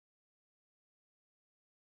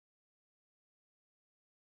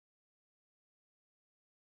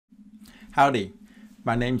Howdy,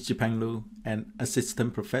 my name is Jipeng Lu, an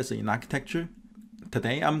assistant professor in architecture.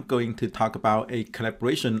 Today I'm going to talk about a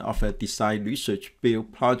collaboration of a design research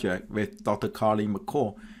build project with Dr. Carly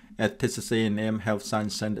McCord at Texas A&M Health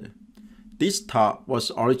Science Center. This talk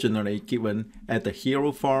was originally given at the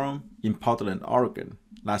Hero Forum in Portland, Oregon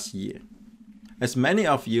last year. As many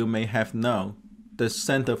of you may have known, the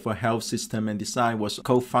Center for Health System and Design was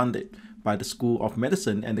co-founded by the School of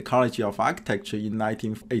Medicine and the College of Architecture in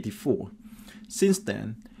 1984. Since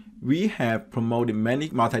then, we have promoted many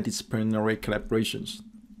multidisciplinary collaborations,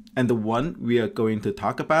 and the one we are going to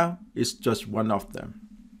talk about is just one of them.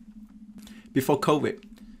 Before COVID,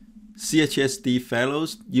 CHSD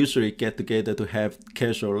fellows usually get together to have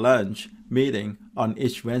casual lunch meeting on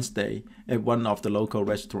each Wednesday at one of the local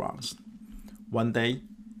restaurants. One day,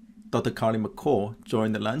 Dr. Carly McCord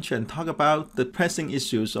joined the lunch and talked about the pressing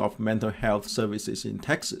issues of mental health services in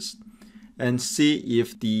Texas, and see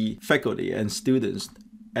if the faculty and students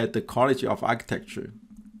at the College of Architecture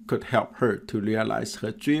could help her to realize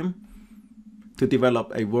her dream to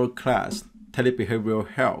develop a world-class telebehavioral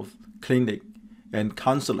health clinic and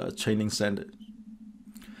counselor training center.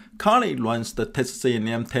 Carly runs the Texas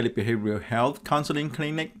A&M Telebehavioral Health Counseling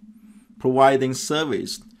Clinic, providing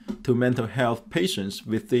service to mental health patients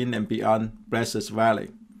within and beyond Brazos Valley.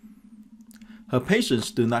 Her patients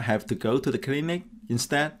do not have to go to the clinic.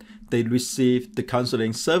 Instead, they receive the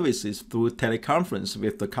counseling services through teleconference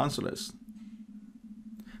with the counselors.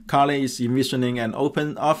 Carly is envisioning an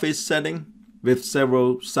open office setting with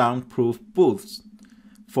several soundproof booths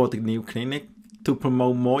for the new clinic to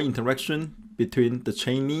promote more interaction between the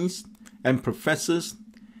trainees and professors,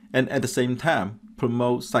 and at the same time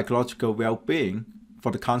promote psychological well-being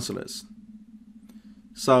for the counselors.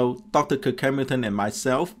 So Dr. Kirk Hamilton and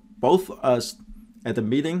myself, both of us at the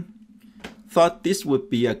meeting, thought this would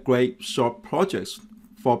be a great short project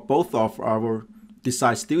for both of our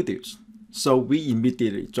design studios, so we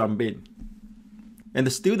immediately jumped in. And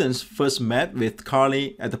the students first met with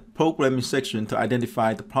Carly at the programming section to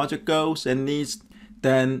identify the project goals and needs.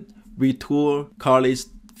 Then we toured Carly's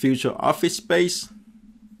future office space.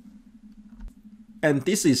 And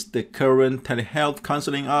this is the current telehealth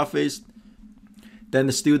counseling office. Then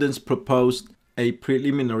the students proposed a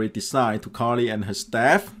preliminary design to Carly and her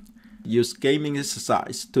staff, use gaming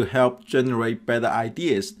exercise to help generate better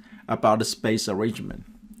ideas about the space arrangement.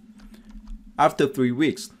 After 3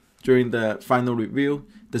 weeks, during the final review,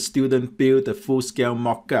 the student built the full-scale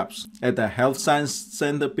mock-ups at the Health Science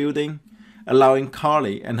Center building, allowing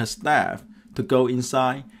Carly and her staff to go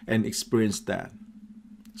inside and experience that.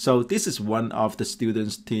 So this is one of the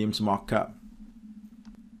students' team's mock-up.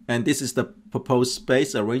 And this is the proposed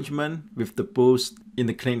space arrangement with the booths in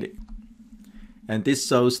the clinic. And this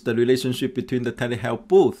shows the relationship between the telehealth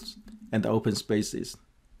booths and the open spaces.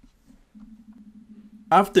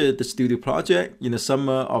 After the studio project in the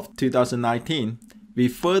summer of 2019, we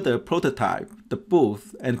further prototyped the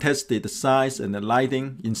booth and tested the size and the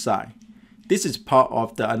lighting inside. This is part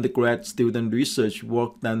of the undergrad student research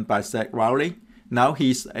work done by Zach Rowley. Now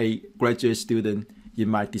he's a graduate student in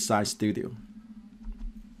my design studio.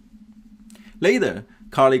 Later,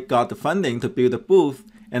 Carly got the funding to build a booth,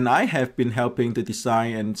 and I have been helping to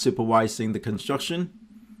design and supervising the construction.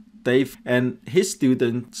 Dave and his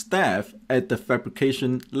student staff at the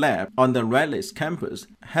fabrication lab on the Radley's campus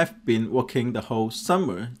have been working the whole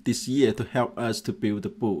summer this year to help us to build the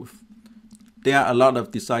booth. There are a lot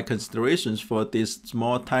of design considerations for this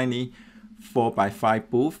small, tiny 4x5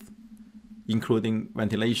 booth, including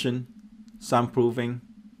ventilation, soundproofing,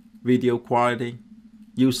 video quality,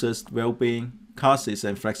 users' well-being, costs,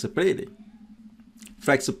 and flexibility.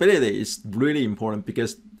 Flexibility is really important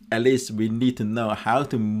because at least we need to know how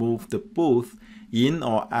to move the booth in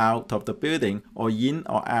or out of the building or in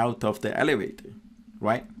or out of the elevator,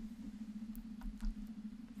 right?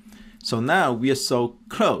 So now we are so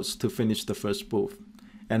close to finish the first booth,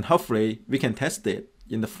 and hopefully we can test it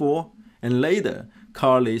in the fall, and later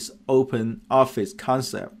Carly's open office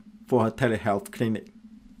concept for her telehealth clinic.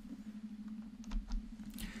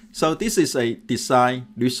 So this is a design,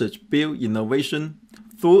 research, build, innovation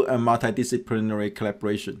through a multidisciplinary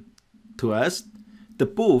collaboration. To us, the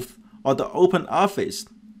booth or the open office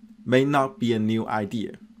may not be a new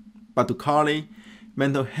idea, but to Carly,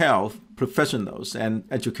 mental health professionals and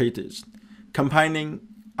educators, combining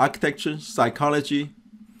architecture, psychology,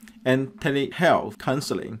 and telehealth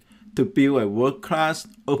counseling to build a world-class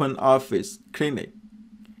open office clinic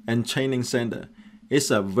and training center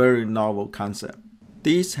is a very novel concept.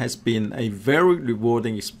 This has been a very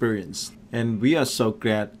rewarding experience, and we are so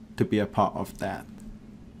glad to be a part of that.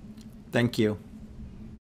 Thank you.